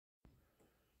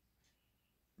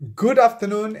Good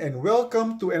afternoon and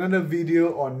welcome to another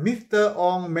video on Mr.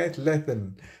 Ong Maths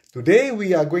Lesson. Today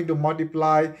we are going to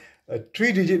multiply a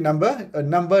 3-digit number, a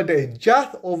number that is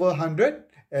just over 100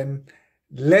 and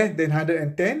less than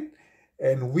 110,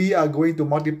 and we are going to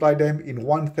multiply them in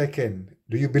 1 second.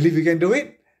 Do you believe you can do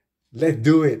it? Let's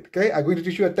do it. Okay, I'm going to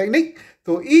teach you a technique.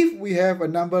 So if we have a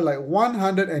number like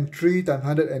 103 times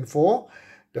 104,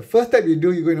 the first step you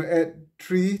do, you're going to add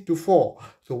 3 to 4.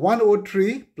 So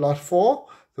 103 plus 4,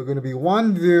 so going to be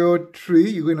 103.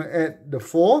 You're going to add the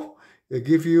 4. It'll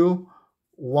give you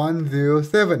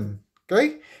 107.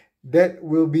 Okay, that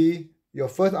will be your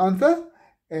first answer.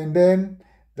 And then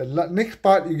the next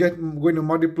part, going to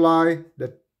multiply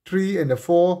the 3 and the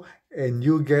 4, and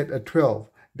you get a 12.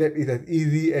 That is as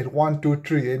easy as 1, 2,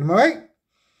 3. Am I right?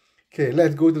 Okay,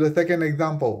 let's go to the second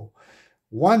example.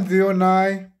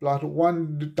 109 plus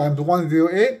 1 times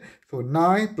 108. So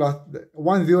 9 plus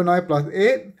 109 plus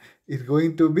 8 is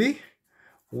going to be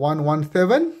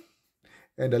 117.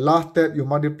 And the last step, you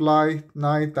multiply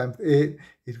 9 times 8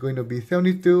 is going to be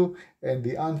 72. And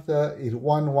the answer is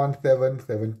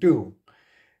 11772.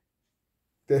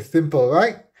 That's simple,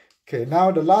 right? Okay,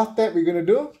 now the last step we're going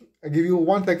to do, I give you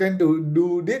 1 second to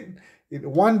do it.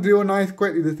 109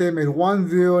 squared is the same as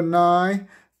 109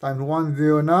 times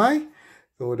 109.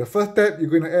 So the first step, you're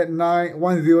going to add 9.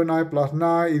 109 plus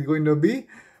 9 is going to be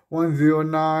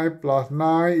 109 plus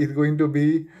 9 is going to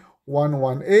be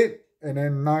 118. And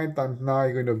then 9 times 9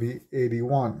 is going to be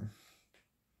 81.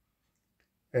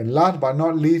 And last but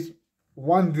not least,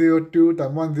 102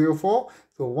 times 104.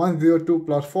 So 102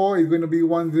 plus 4 is going to be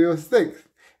 106.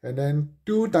 And then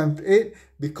 2 times 8,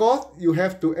 because you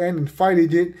have to end in 5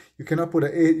 digits, you cannot put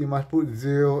an 8, you must put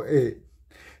 08.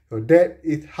 So that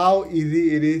is how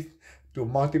easy it is to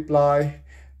multiply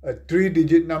a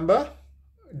 3-digit number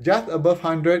just above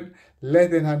 100, less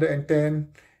than 110,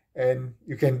 and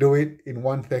you can do it in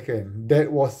 1 second.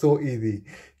 That was so easy.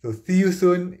 So see you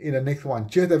soon in the next one.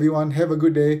 Cheers everyone, have a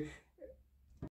good day.